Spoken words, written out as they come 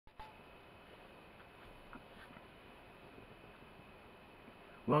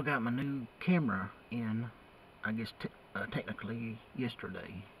Well, I got my new camera in, I guess technically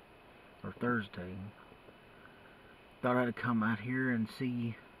yesterday or Thursday. Thought I'd come out here and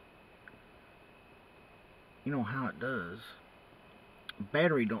see, how it does.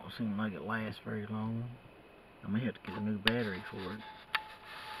 Battery don't seem like it lasts very long. I may have to get a new battery for it.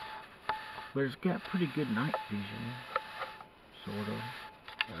 But it's got pretty good night vision, sort of.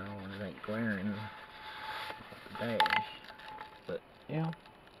 It ain't glaring off the dash. But, yeah.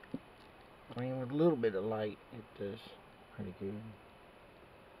 I mean, with a little bit of light, it does pretty good.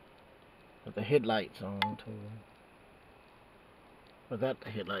 With the headlights on, too. Without the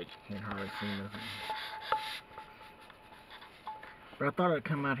headlights, you can't hardly see nothing. But I thought I'd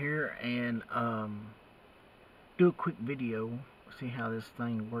come out here and do a quick video, see how this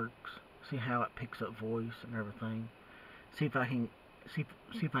thing works, see how it picks up voice and everything. See if I can see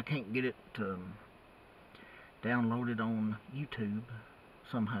if I can't get it to download it on YouTube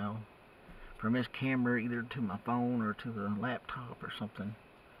somehow from this camera, either to my phone or to the laptop or something.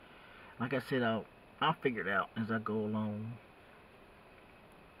 Like I said, I'll figure it out as I go along.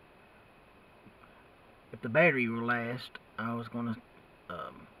 If the battery will last, I was gonna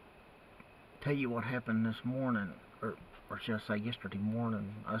tell you what happened this morning, or should I say yesterday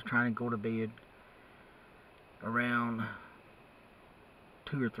morning. I was trying to go to bed around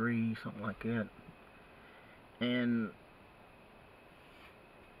 2 or 3, something like that, and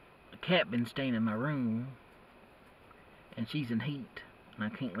the cat been staying in my room, and she's in heat, and I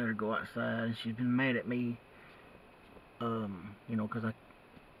can't let her go outside, and she's been mad at me, because I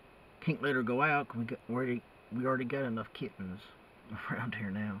can't let her go out, because we already got enough kittens around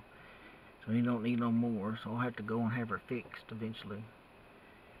here now, so we don't need no more, so I'll have to go and have her fixed eventually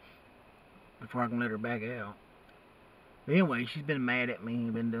before I can let her back out. But anyway, she's been mad at me,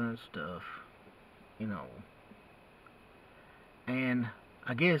 been doing stuff, and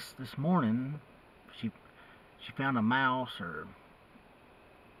I guess this morning she found a mouse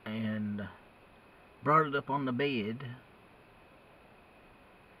and brought it up on the bed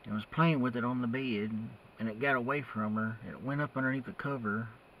and was playing with it on the bed, and it got away from her, and it went up underneath the cover.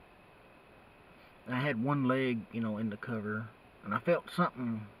 And I had one leg, in the cover, and I felt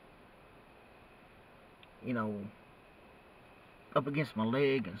something, up against my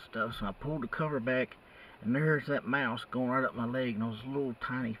leg and stuff, so I pulled the cover back, and there's that mouse going right up my leg, and those little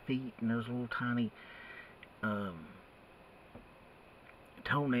tiny feet, and those little tiny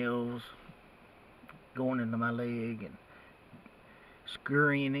toenails going into my leg, and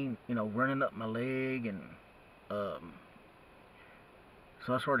scurrying, running up my leg, and so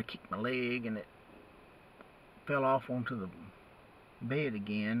I sort of kicked my leg, and it fell off onto the bed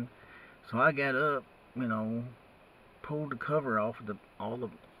again. So I got up, pulled the cover off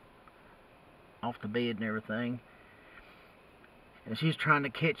off the bed and everything, and she's trying to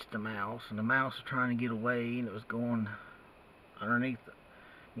catch the mouse, and the mouse was trying to get away, and it was going underneath,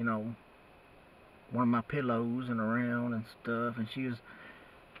 one of my pillows and around and stuff, and she was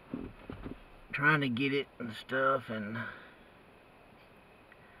trying to get it and stuff, and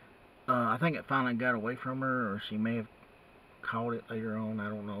I think it finally got away from her, or she may have caught it later on, I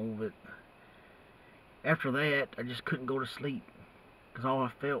don't know. But after that, I just couldn't go to sleep, because all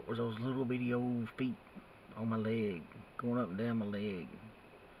I felt was those little bitty old feet on my leg, going up and down my leg.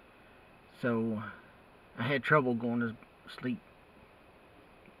 So I had trouble going to sleep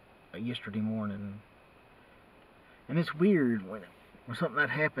yesterday morning. And it's weird when something that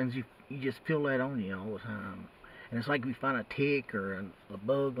happens, you just feel that on you all the time. And it's like if you find a tick or a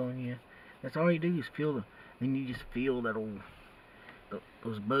bug on you, that's all you do is feel then you just feel that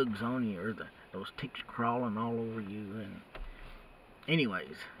those bugs on you, or those ticks crawling all over you. And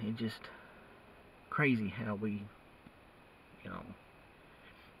anyways, it's just crazy how we,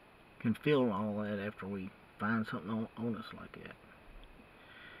 can feel all that after we find something on us like that.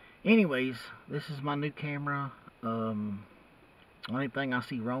 Anyways, this is my new camera. Only thing I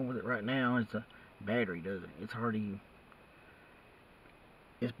see wrong with it right now is the battery does it.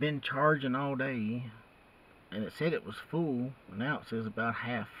 It's been charging all day, and it said it was full, and now it says about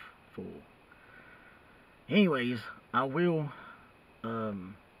half full. Anyways, I will,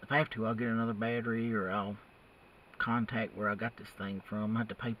 if I have to, I'll get another battery, or I'll contact where I got this thing from. I have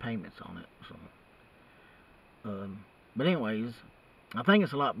to pay payments on it, so. But anyways, I think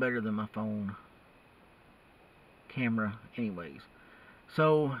it's a lot better than my phone camera anyways.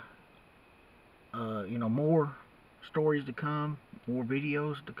 So, more stories to come, more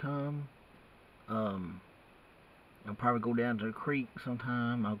videos to come. I'll probably go down to the creek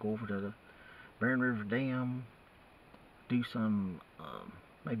sometime. I'll go over to the Barren River Dam, do some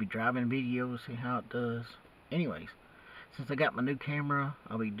maybe driving videos, see how it does. Anyways, since I got my new camera,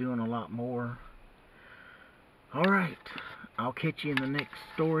 I'll be doing a lot more. Alright, I'll catch you in the next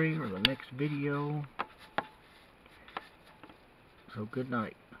story or the next video. So good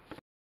night.